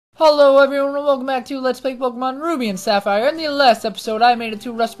Hello everyone and welcome back to Let's Play Pokemon Ruby and Sapphire. In the last episode, I made it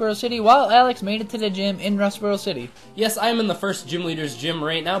to Rustboro City while Alex made it to the gym in Rustboro City. Yes, I am in the first gym leader's gym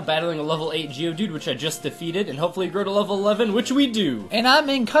right now, battling a level 8 Geodude, which I just defeated, and hopefully grow to level 11, which we do. And I'm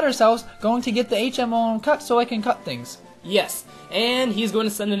in Cutter's house, going to get the HMO and cut so I can cut things. Yes, and he's going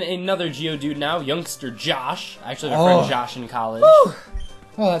to send in another Geodude now, youngster Josh. Actually, my friend Josh in college. Woo!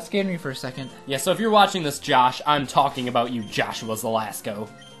 Oh, that scared me for a second. Yeah, so if you're watching this, Josh, I'm talking about you, Joshua Zelasco.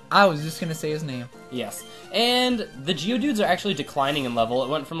 I was just gonna say his name. Yes. And the Geodudes are actually declining in level. It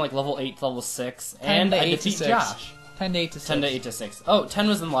went from like level 8 to level 6. And I defeat Josh. 10 to 8 to 6. 10 to 8 to 6. Oh, 10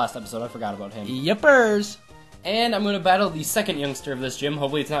 was in the last episode. I forgot about him. Yippers! And I'm going to battle the second youngster of this gym.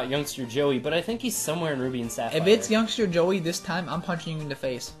 Hopefully it's not youngster Joey, but I think he's somewhere in Ruby and Sapphire. If it's youngster Joey this time, I'm punching you in the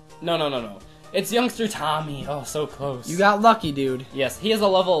face. No. It's youngster Tommy. Oh, so close. You got lucky, dude. Yes, he has a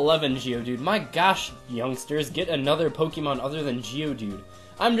level 11 Geodude. My gosh, youngsters, get another Pokemon other than Geodude.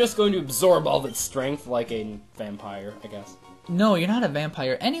 I'm just going to absorb all of its strength like a vampire, I guess. No, you're not a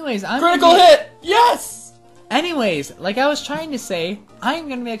vampire. Anyways, Critical hit! Yes! Anyways, like I was trying to say, I'm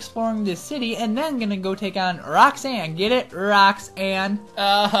gonna be exploring this city and then gonna go take on Roxanne. Get it? Roxanne.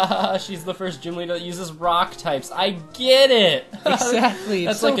 She's the first gym leader that uses rock types. I get it! Exactly.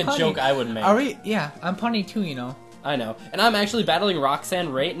 That's so like a funny. joke I would make. Are we? Yeah, I'm punny too, you know. I know. And I'm actually battling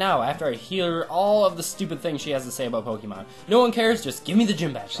Roxanne right now after I hear all of the stupid things she has to say about Pokemon. No one cares, just give me the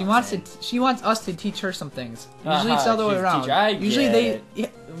gym badge. She wants us to teach her some things. Usually it's the other way around.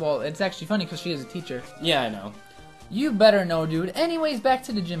 Well, it's actually funny because she is a teacher. Yeah, I know. You better know, dude. Anyways, back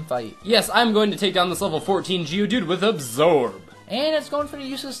to the gym fight. Yes, I'm going to take down this level 14 Geodude with Absorb. And it's going for the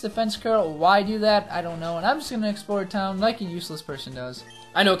useless defense curl. Why do that? I don't know. And I'm just going to explore town like a useless person does.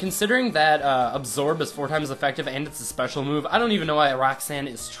 I know, considering that Absorb is 4 times effective and it's a special move, I don't even know why Roxanne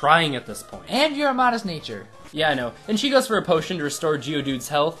is trying at this point. And you're a modest nature. Yeah, I know. And she goes for a potion to restore Geodude's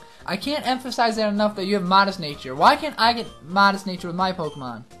health. I can't emphasize that enough that you have modest nature. Why can't I get modest nature with my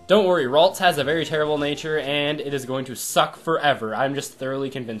Pokemon? Don't worry, Ralts has a very terrible nature, and it is going to suck forever. I'm just thoroughly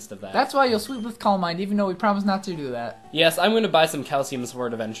convinced of that. That's why you'll sweep with Calm Mind, even though we promised not to do that. Yes, I'm going to buy some calciums for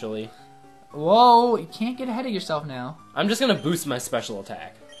it eventually. Whoa, you can't get ahead of yourself now. I'm just going to boost my special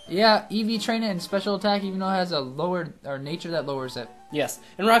attack. Yeah, EV train it and special attack, even though it has a lowered or nature that lowers it. Yes,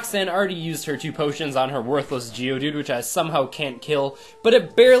 and Roxanne already used her 2 potions on her worthless Geodude, which I somehow can't kill, but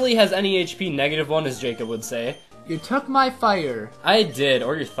it barely has any HP -1, as Jacob would say. You took my fire. I did,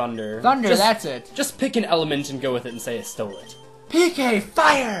 or your thunder. Thunder, that's it. Just pick an element and go with it and say I stole it. PK,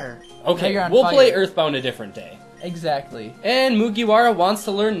 fire! Okay, we'll play Earthbound a different day. Exactly. And Mugiwara wants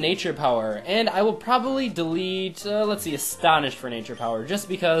to learn Nature Power, and I will probably delete, let's see, Astonish for Nature Power, just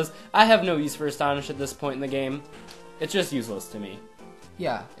because I have no use for Astonish at this point in the game. It's just useless to me.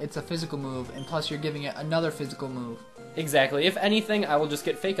 Yeah, it's a physical move, and plus you're giving it another physical move. Exactly. If anything, I will just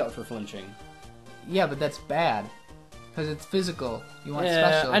get Fake Out for flinching. Yeah, but that's bad. Because it's physical. You want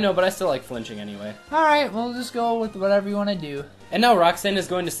special. I know, but I still like flinching anyway. Alright, we'll just go with whatever you want to do. And now Roxanne is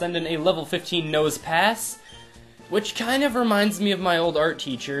going to send in a level 15 Nose Pass, which kind of reminds me of my old art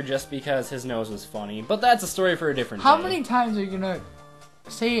teacher, just because his nose was funny. But that's a story for a different day. How many times are you going to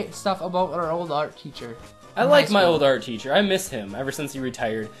say stuff about our old art teacher? I like my old art teacher. I miss him ever since he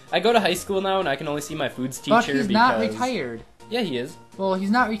retired. I go to high school now and I can only see my foods teacher but he's not retired. Yeah, he is. Well,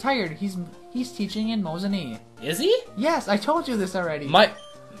 he's not retired. He's teaching in Mozambique. Is he? Yes, I told you this already.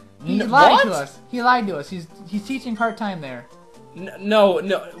 He lied to us. He lied to us. He's teaching part-time there. No,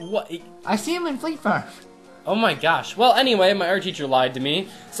 what? I see him in Fleet Farm. Oh my gosh. Well, anyway, my art teacher lied to me,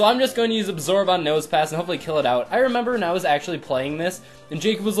 so I'm just going to use Absorb on Nose Pass and hopefully kill it out. I remember when I was actually playing this, and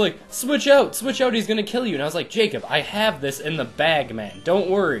Jacob was like, switch out, he's gonna kill you. And I was like, Jacob, I have this in the bag, man. Don't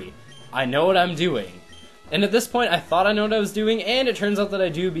worry. I know what I'm doing. And at this point, I thought I know what I was doing, and it turns out that I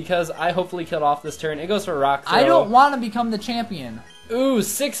do because I hopefully killed off this turn. It goes for Rock Throw. I don't want to become the champion. Ooh,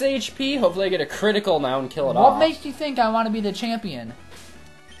 6 HP? Hopefully I get a critical now and kill it off. What makes you think I want to be the champion?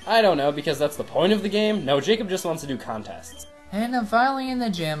 I don't know, because that's the point of the game. No, Jacob just wants to do contests. And I'm finally in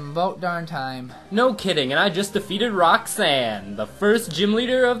the gym, about darn time. No kidding, and I just defeated Roxanne, the first gym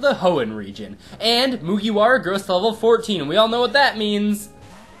leader of the Hoenn region. And Mugiwara grows to level 14, and we all know what that means.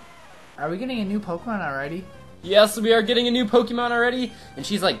 Are we getting a new Pokemon already? Yes, we are getting a new Pokemon already. And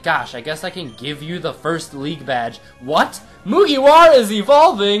she's like, gosh, I guess I can give you the first league badge. What? Mugiwara is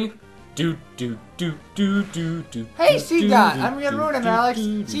evolving! Hey, Seedot! I'm gonna ruin him, Alex!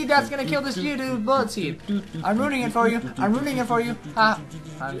 Seedot's gonna kill this Geodude with Bullet Seed! I'm rooting it for you! I'm rooting it for you! Ha!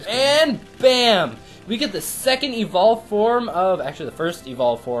 And bam! We get the second evolved form of, actually the first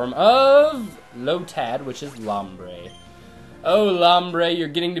evolved form of Lotad, which is Lombre. Oh, Lombre, you're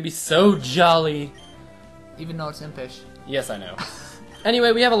getting to be so jolly. Even though it's impish. Yes, I know.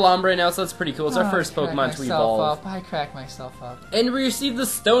 Anyway, we have a Lombre now, so that's pretty cool. It's our first I cracked Pokemon to myself evolve. up. I cracked myself up. And we received the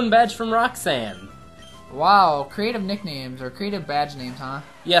Stone Badge from Roxanne. Wow, creative nicknames, or creative badge names, huh?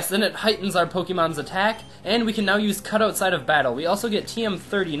 Yes, and it heightens our Pokemon's attack, and we can now use Cut outside of battle. We also get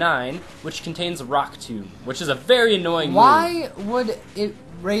TM39, which contains Rock Tomb, which is a very annoying move. Why would it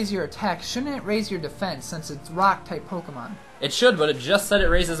raise your attack? Shouldn't it raise your defense, since it's rock-type Pokemon? It should, but it just said it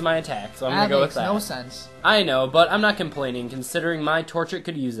raises my attack, so I'm gonna go with that. That makes no sense. I know, but I'm not complaining, considering my Torchic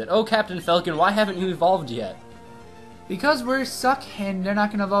could use it. Oh, Captain Falcon, why haven't you evolved yet? Because we're stuck and they're not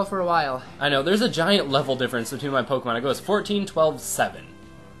going to evolve for a while. I know, there's a giant level difference between my Pokemon. It goes 14, 12, 7.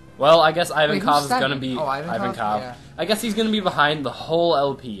 Well, I guess Ivankov is gonna be... Oh, Ivankov? Yeah. I guess he's gonna be behind the whole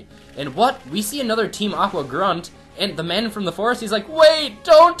LP. And what? We see another Team Aqua grunt, and the man from the forest, he's like, wait,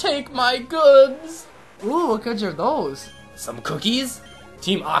 don't take my goods! Ooh, what goods are those? Some cookies?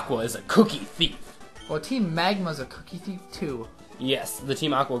 Team Aqua is a cookie thief. Well, Team Magma's a cookie thief too. Yes, the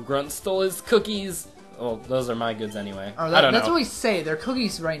Team Aqua grunt stole his cookies. Well, those are my goods anyway. Oh, I don't know. That's what we say. They're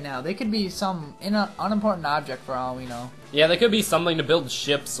cookies right now. They could be some unimportant object for all we know. Yeah, they could be something to build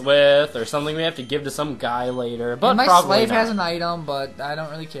ships with, or something we have to give to some guy later, but and my probably slave not. has an item, but I don't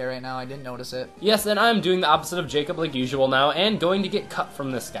really care right now. I didn't notice it. Yes, and I'm doing the opposite of Jacob like usual now, and going to get cut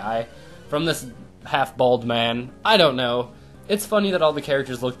from this guy. From this half-bald man. I don't know. It's funny that all the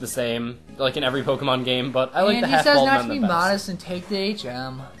characters look the same, like in every Pokemon game, but I like the half-bald man the best. And he says not to be modest and take the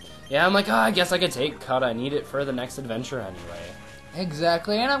HM. Yeah, I'm like, I guess I could take Cut. I need it for the next adventure anyway.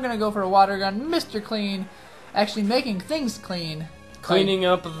 Exactly, and I'm gonna go for a water gun, Mr. Clean. Actually making things clean. Cleaning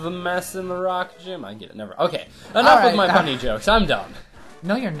up the mess in the rock gym. I get it, never. Okay, enough with my punny jokes. I'm done.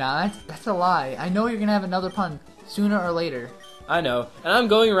 No, you're not. That's a lie. I know you're gonna have another pun sooner or later. I know, and I'm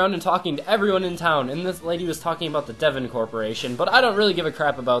going around and talking to everyone in town, and this lady was talking about the Devon Corporation, but I don't really give a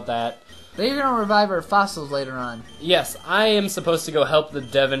crap about that. They're gonna revive our fossils later on. Yes, I am supposed to go help the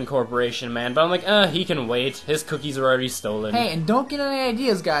Devon Corporation man, but I'm like, he can wait. His cookies are already stolen. Hey, and don't get any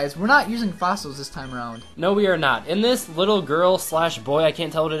ideas, guys. We're not using fossils this time around. No, we are not. And this little girl/boy, I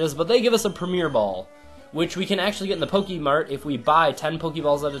can't tell what it is, but they give us a Premier Ball, which we can actually get in the Pokemart if we buy 10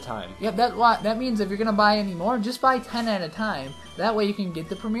 Pokeballs at a time. Yep, that means if you're gonna buy any more, just buy 10 at a time. That way you can get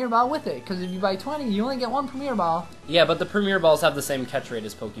the Premier Ball with it, because if you buy 20, you only get one Premier Ball. Yeah, but the Premier Balls have the same catch rate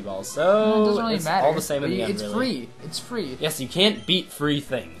as Pokeballs, so it doesn't really matter. all the same in the end, It's really. free. It's free. Yes, you can't beat free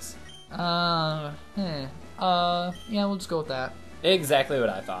things. Yeah, we'll just go with that. Exactly what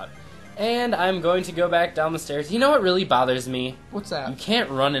I thought. And I'm going to go back down the stairs. You know what really bothers me? What's that? You can't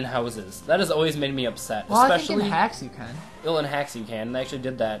run in houses. That has always made me upset. Well, especially I think in hacks you can. Well, in hacks you can. They actually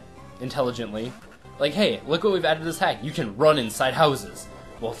did that intelligently. Like, hey, look what we've added to this hack. You can run inside houses.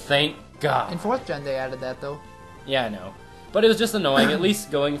 Well, thank God. In 4th gen they added that, though. Yeah, I know. But it was just annoying. At least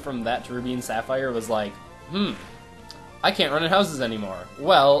going from that to Ruby and Sapphire was like, I can't run in houses anymore.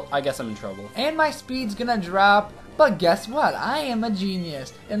 Well, I guess I'm in trouble. And my speed's gonna drop. But guess what? I am a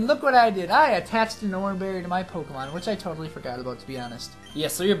genius. And look what I did. I attached an Oranberry to my Pokemon, which I totally forgot about, to be honest. Yeah,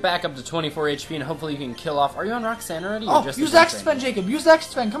 so you're back up to 24 HP, and hopefully you can kill off... Are you on Roxanne already? Oh, use X-Fen, Jacob. Use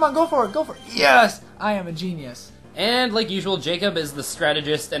X-Fen. Come on, go for it. Go for it. Yes! I am a genius. And, like usual, Jacob is the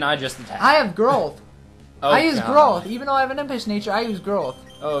strategist, and I just attack. I have growth. Oh, I use God. growth. Even though I have an impish nature, I use growth.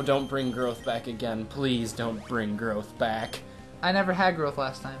 Oh, don't bring growth back again. Please don't bring growth back. I never had growth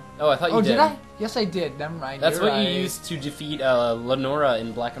last time. Oh, I thought you did. Oh, did I? Yes, I did. Never mind. That's you're what right. you used to defeat Lenora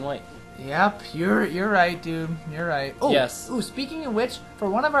in Black and White. Yep, you're right, dude. You're right. Oh, yes. Ooh, speaking of which, for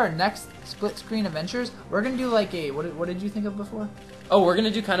one of our next split screen adventures, we're gonna do like a what did you think of before? Oh, we're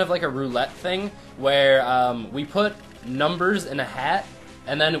gonna do kind of like a roulette thing where we put numbers in a hat,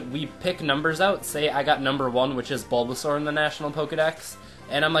 and then we pick numbers out. Say I got number 1, which is Bulbasaur in the National Pokedex.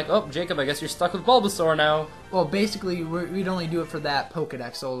 And I'm like, oh, Jacob, I guess you're stuck with Bulbasaur now. Well, basically, we'd only do it for that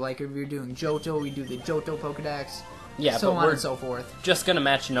Pokedex. So, like, if you're doing Johto, we do the Johto Pokedex. Yeah, so but on we're and so forth. Just gonna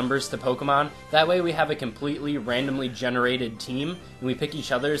match numbers to Pokemon. That way we have a completely randomly generated team, and we pick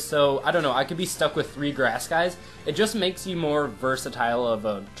each other's. So, I don't know, I could be stuck with 3 grass guys. It just makes you more versatile of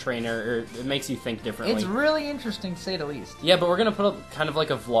a trainer, or it makes you think differently. It's really interesting, to say the least. Yeah, but we're gonna put up kind of like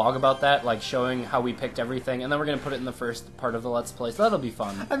a vlog about that, like showing how we picked everything, and then we're gonna put it in the first part of the Let's Play, so that'll be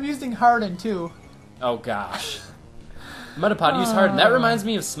fun. I'm using Harden, too. Oh, gosh. Metapod, use Harden. That reminds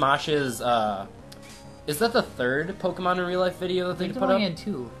me of Smosh's, is that the 3rd Pokemon in real life video that they put up? In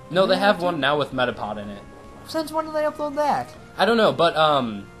 2. No, they have one now with Metapod in it. Since when did they upload that? I don't know, but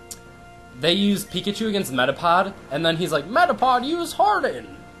they use Pikachu against Metapod, and then he's like, Metapod, use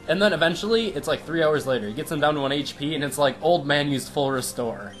Harden! And then eventually, it's like 3 hours later, he gets him down to 1 HP, and it's like, old man used full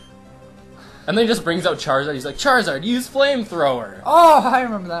restore. And then he just brings out Charizard, he's like, Charizard, use Flamethrower! Oh, I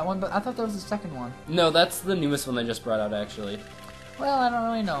remember that one, but I thought that was the second one. No, that's the newest one they just brought out, actually. Well, I don't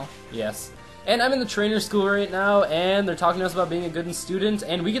really know. Yes. And I'm in the trainer school right now, and they're talking to us about being a good student,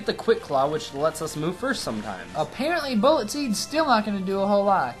 and we get the Quick Claw, which lets us move first sometimes. Apparently, Bullet Seed's still not going to do a whole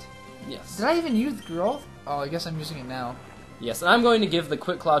lot. Yes. Did I even use growth? Oh, I guess I'm using it now. Yes, and I'm going to give the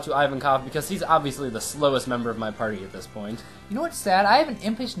Quick Claw to Ivankov because he's obviously the slowest member of my party at this point. You know what's sad? I have an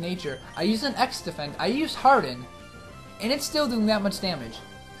impish nature. I use an X defend. I use Harden, and it's still doing that much damage.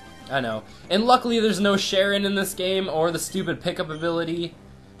 I know. And luckily there's no Sharon in this game or the stupid pickup ability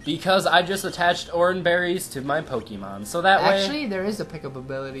because I just attached Oran Berries to my Pokemon. So that way... Actually, there is a pickup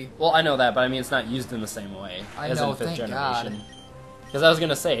ability. Well, I know that, but I mean it's not used in the same way as in 5th thank generation. God. Because I was going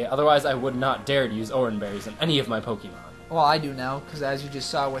to say, otherwise I would not dare to use Oran Berries in any of my Pokemon. Well, I do now, because as you just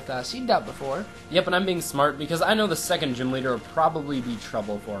saw with Seed Dot before. Yep, and I'm being smart because I know the second gym leader will probably be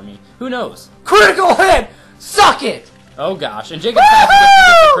trouble for me. Who knows? Critical hit! Suck it! Oh gosh, and Jacob has to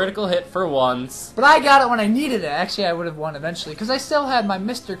get the critical hit for once. But I got it when I needed it. Actually, I would have won eventually, because I still had my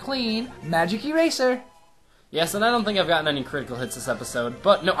Mr. Clean Magic Eraser. Yes, and I don't think I've gotten any critical hits this episode,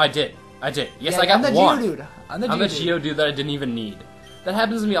 but no, I did. I did. Yes, Yeah, I got I'm the one. Geodude. I'm the Geodude that I didn't even need. That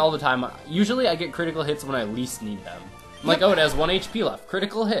happens to me all the time. Usually I get critical hits when I least need them. I'm like, oh, it has 1 HP left.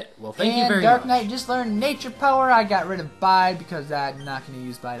 Critical hit. Well, thank you very Dark much. Knight just learned Nature Power. I got rid of Bide because I'm not going to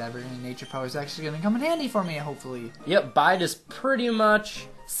use Bide ever. And Nature Power is actually going to come in handy for me, hopefully. Yep, Bide is pretty much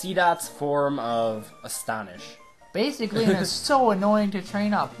C-Dot's form of Astonish. Basically, and it's so annoying to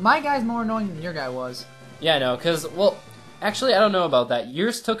train up. My guy's more annoying than your guy was. Yeah, I know, because, well, actually, I don't know about that.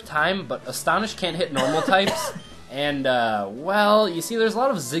 Yours took time, but Astonish can't hit normal types. And, well, you see, there's a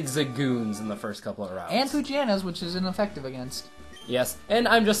lot of Zigzagoons in the first couple of rounds. And Pujanas, which is ineffective against. Yes, and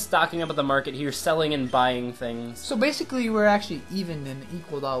I'm just stocking up at the market here, selling and buying things. So basically, we're actually even and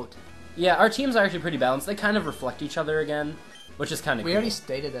equaled out. Yeah, our teams are actually pretty balanced. They kind of reflect each other again, which is kind of cool. We already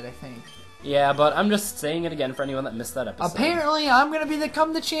stated that, I think. Yeah, but I'm just saying it again for anyone that missed that episode. Apparently, I'm going to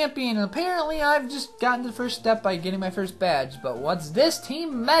become the champion, and apparently I've just gotten the first step by getting my first badge, but what's this?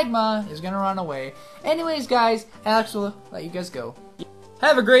 Team Magma is going to run away. Anyways, guys, Alex will let you guys go.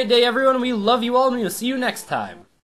 Have a great day, everyone. We love you all, and we'll see you next time.